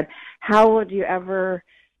had said, how would you ever...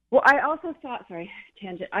 Well, I also thought,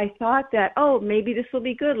 tangent, I thought that, maybe this will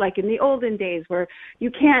be good, like in the olden days where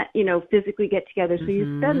you can't, physically get together, so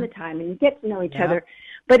you spend the time and you get to know each other.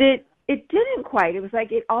 But it didn't quite. It was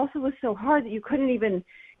like it also was so hard that you couldn't even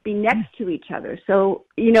be next to each other. So,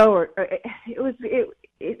 it was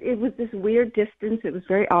this weird distance. It was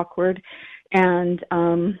very awkward.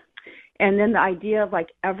 And then the idea of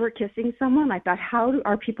ever kissing someone, I thought,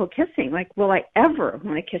 are people kissing? Will I ever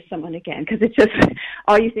want to kiss someone again? Because it's just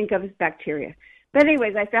all you think of is bacteria. But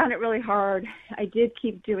anyways, I found it really hard. I did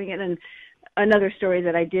keep doing it. And another story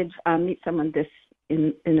that I did meet someone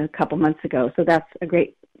in a couple months ago. So that's a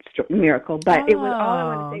great miracle. But it was all I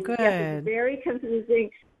want to say. Good. Yes, it was very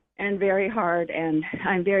confusing and very hard. And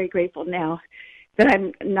I'm very grateful now that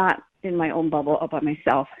I'm not in my own bubble all by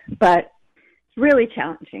myself. But it's really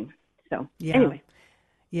challenging. So anyway.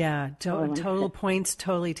 Yeah, total points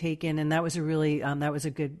totally taken. And that was a really, that was a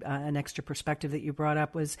good, an extra perspective that you brought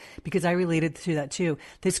up, was because I related to that too.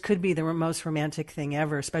 This could be the most romantic thing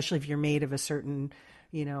ever, especially if you're made of a certain,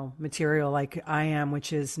 material like I am,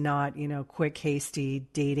 which is not, quick, hasty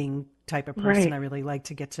dating type of person. Right. I really like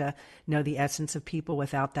to get to know the essence of people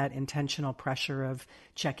without that intentional pressure of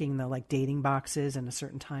checking the dating boxes in a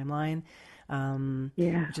certain timeline.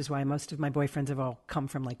 Which is why most of my boyfriends have all come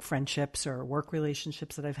from friendships or work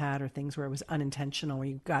relationships that I've had, or things where it was unintentional, where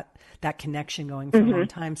you got that connection going for a long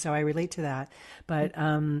time. So I relate to that. But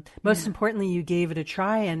most importantly, you gave it a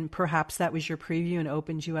try, and perhaps that was your preview and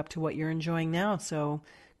opened you up to what you're enjoying now. So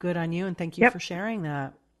good on you, and thank you for sharing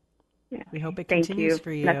that. Yeah. We hope it continues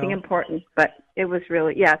for you. Nothing important, but it was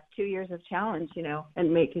really 2 years of challenge,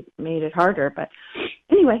 and made it harder. But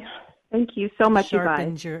anyway. Thank you so much, you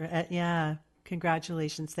guys.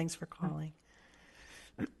 Congratulations. Thanks for calling.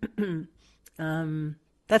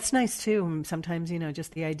 That's nice, too. Sometimes,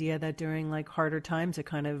 just the idea that during harder times, it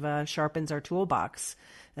kind of sharpens our toolbox.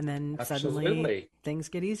 And then suddenly things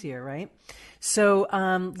get easier, right? So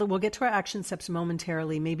we'll get to our action steps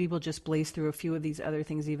momentarily. Maybe we'll just blaze through a few of these other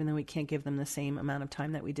things, even though we can't give them the same amount of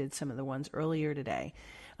time that we did some of the ones earlier today.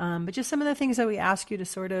 But just some of the things that we ask you to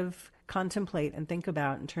sort of contemplate and think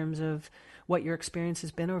about in terms of what your experience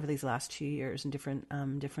has been over these last 2 years in different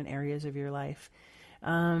areas of your life.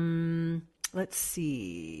 Let's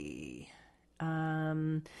see.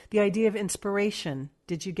 The idea of inspiration.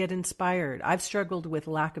 Did you get inspired? I've struggled with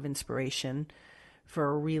lack of inspiration for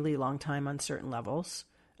a really long time on certain levels.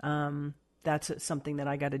 that's something that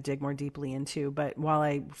I got to dig more deeply into. But while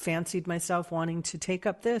I fancied myself wanting to take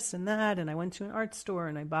up this and that, and I went to an art store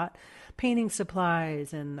and I bought painting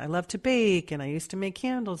supplies, and I love to bake, and I used to make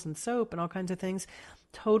candles and soap and all kinds of things,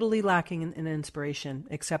 totally lacking in inspiration,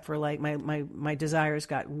 except for like my desires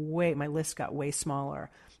my list got way smaller,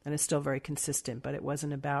 and it's still very consistent, but it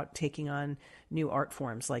wasn't about taking on new art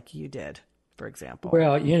forms like you did, for example.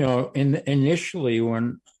 Well, initially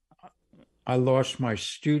when I lost my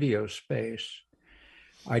studio space,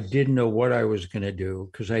 I didn't know what I was going to do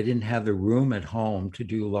because I didn't have the room at home to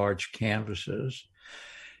do large canvases.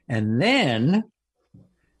 And then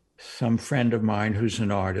some friend of mine who's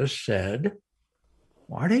an artist said,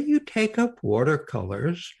 why don't you take up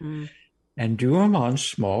watercolors and do them on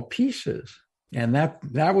small pieces? And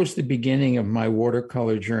that was the beginning of my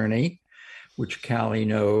watercolor journey, which Callie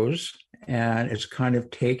knows. And it's kind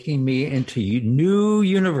of taking me into new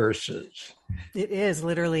universes. It is,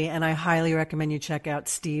 literally. And I highly recommend you check out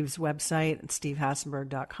Steve's website,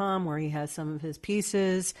 stevehassenberg.com, where he has some of his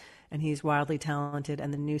pieces, and he's wildly talented.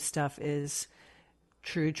 And the new stuff is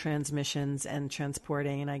true transmissions and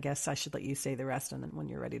transporting. And I guess I should let you say the rest when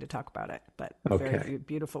you're ready to talk about it. But very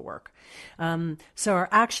beautiful work. So our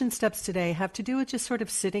action steps today have to do with just sort of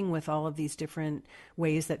sitting with all of these different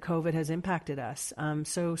ways that COVID has impacted us.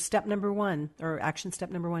 So step number one, or action step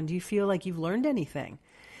number one, do you feel like you've learned anything?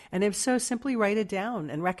 And if so, simply write it down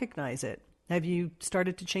and recognize it. Have you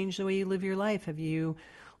started to change the way you live your life? Have you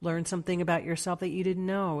learned something about yourself that you didn't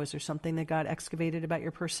know? Is there something that got excavated about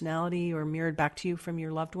your personality or mirrored back to you from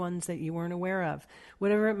your loved ones that you weren't aware of?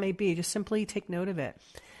 Whatever it may be, just simply take note of it.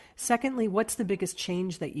 Secondly, what's the biggest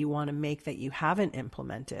change that you want to make that you haven't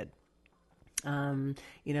implemented? Again,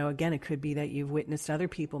 it could be that you've witnessed other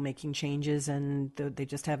people making changes and they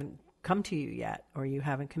just haven't come to you yet, or you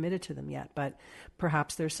haven't committed to them yet. But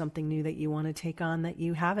perhaps there's something new that you want to take on that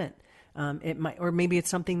you haven't. It might, or maybe it's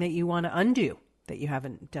something that you want to undo that you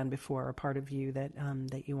haven't done before, or part of you that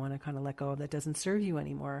you want to kind of let go of that doesn't serve you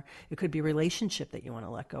anymore. It could be a relationship that you want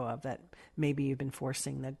to let go of that maybe you've been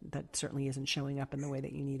forcing that certainly isn't showing up in the way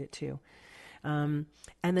that you need it to. And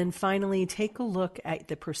then finally, take a look at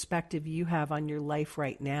the perspective you have on your life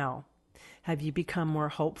right now. Have you become more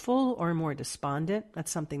hopeful or more despondent?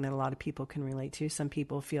 That's something that a lot of people can relate to. Some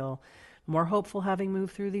people feel more hopeful having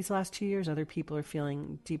moved through these last 2 years. Other people are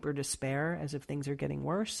feeling deeper despair as if things are getting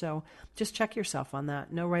worse. So just check yourself on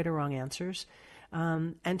that. No right or wrong answers.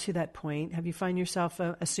 And to that point, have you find yourself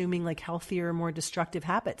assuming like healthier, more destructive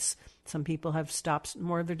habits? Some people have stopped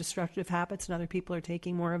more of their destructive habits and other people are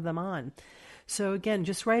taking more of them on. So again,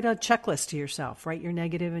 just write a checklist to yourself. Write your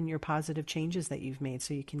negative and your positive changes that you've made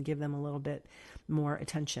so you can give them a little bit more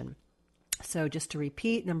attention. So just to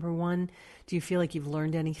repeat, number one, do you feel like you've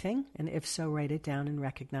learned anything? And if so, write it down and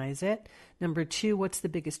recognize it. Number two, what's the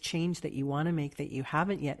biggest change that you want to make that you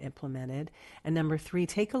haven't yet implemented? And number three,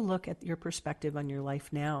 take a look at your perspective on your life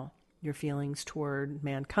now, your feelings toward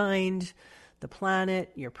mankind, the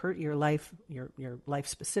planet, your life, your life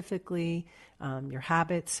specifically, your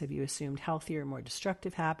habits. Have you assumed healthier, more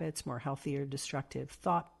destructive habits, more healthier, destructive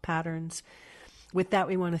thought patterns? With that,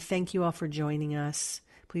 we want to thank you all for joining us.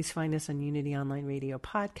 Please find us on Unity Online Radio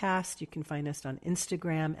Podcast. You can find us on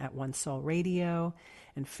Instagram at One Soul Radio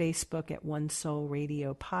and Facebook at One Soul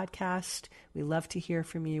Radio Podcast. We love to hear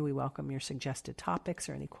from you. We welcome your suggested topics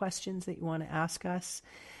or any questions that you want to ask us.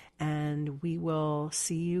 And we will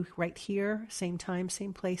see you right here, same time,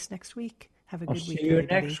 same place next week. Have a good week, everybody. See you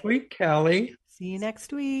next week, Callie. See you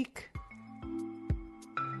next week.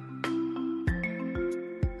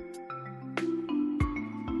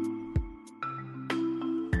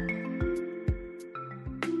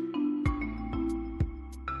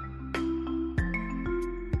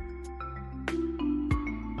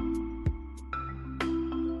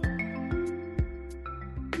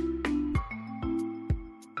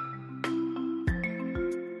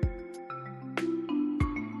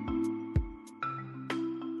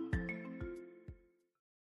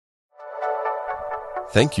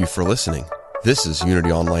 Thank you for listening. This is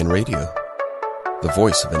Unity Online Radio, the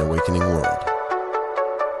voice of an awakening world.